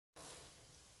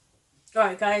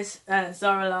Alright guys,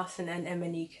 Zara Larsson and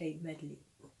MNEK Medley.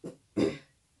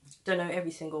 Don't know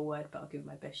every single word, but I'll give it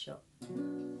my best shot.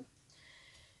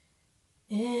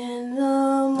 In the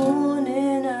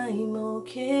morning I'm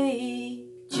okay,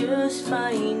 just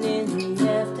fine in the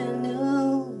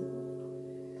afternoon.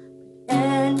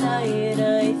 At night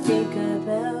I think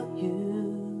about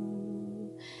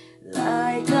you,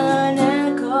 like an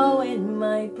echo in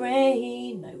my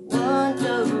brain. I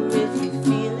wonder if you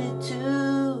feel it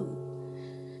too.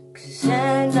 'Cause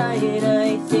at night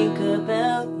I think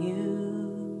about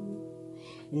you,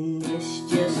 and it's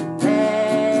just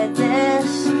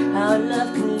madness how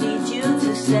love can lead you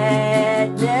to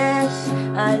sadness.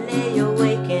 I lay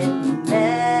awake and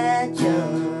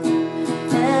imagine,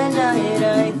 at night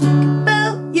I think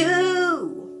about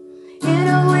you in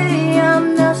a way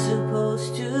I'm not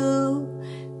supposed to.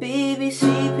 Baby,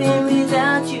 sleeping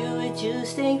without you, it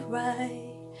just ain't right.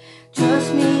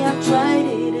 Trust me, I've tried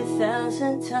it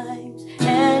 1,000 times.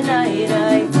 At night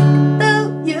I think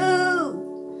about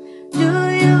you. Do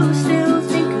you still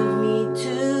think of me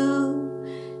too?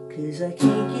 'Cause I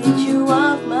can't get you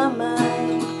off my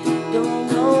mind.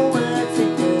 Don't know what to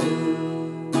do.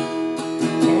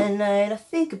 At night I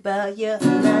think about you.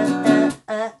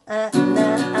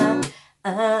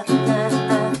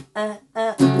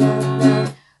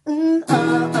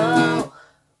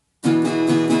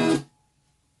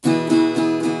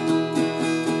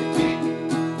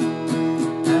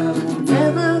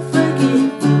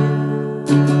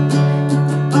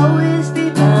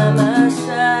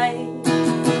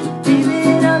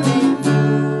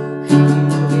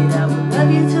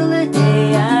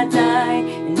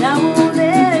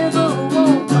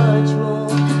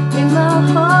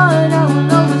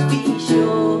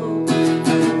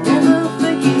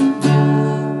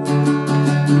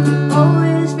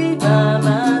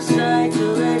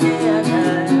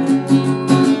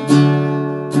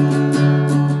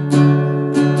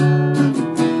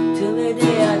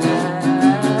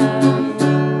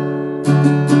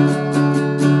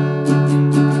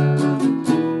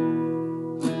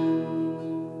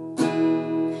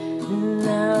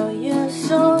 Now your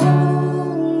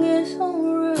song is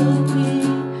on repeat,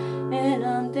 and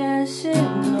I'm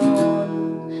dancing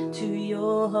on to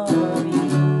your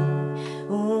heartbeat.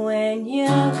 When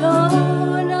you're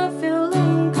gone, I feel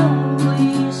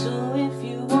incomplete. So if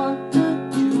you want the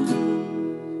truth,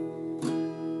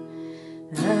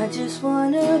 I just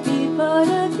wanna be part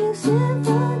of your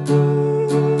symphony.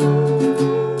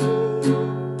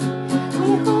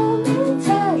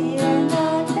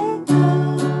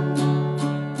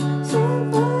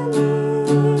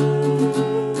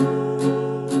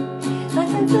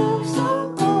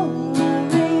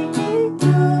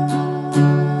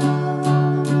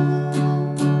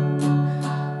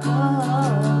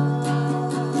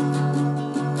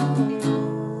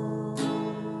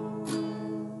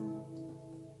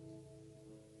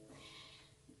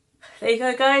 There you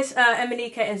go guys,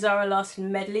 MNEK and Zara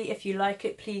Larsson medley. If you like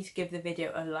it, please give the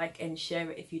video a like and share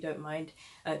it if you don't mind.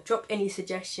 Drop any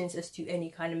suggestions as to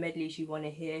any kind of medleys you want to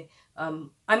hear.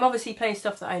 I'm obviously playing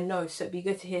stuff that I know, so it'd be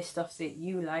good to hear stuff that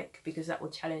you like, because that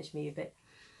will challenge me a bit.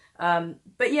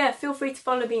 But yeah, feel free to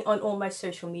follow me on all my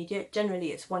social media.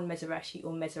 Generally it's one Mezarashi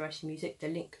or Mezarashi Music. The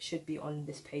link should be on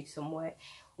this page somewhere.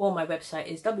 Or my website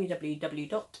is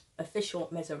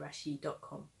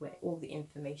www.officialmezarashi.com, where all the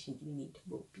information you need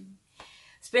will be.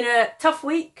 It's been a tough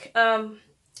week,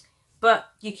 but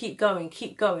you keep going,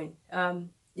 keep going.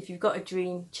 If you've got a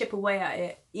dream, chip away at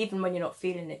it. Even when you're not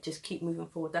feeling it, just keep moving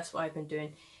forward. That's what I've been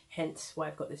doing, hence why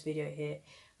I've got this video here.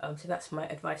 So that's my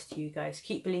advice to you guys.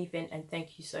 Keep believing, and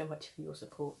thank you so much for your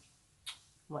support.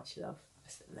 Much love.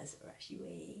 That's the Mezarashi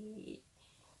way.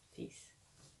 Peace.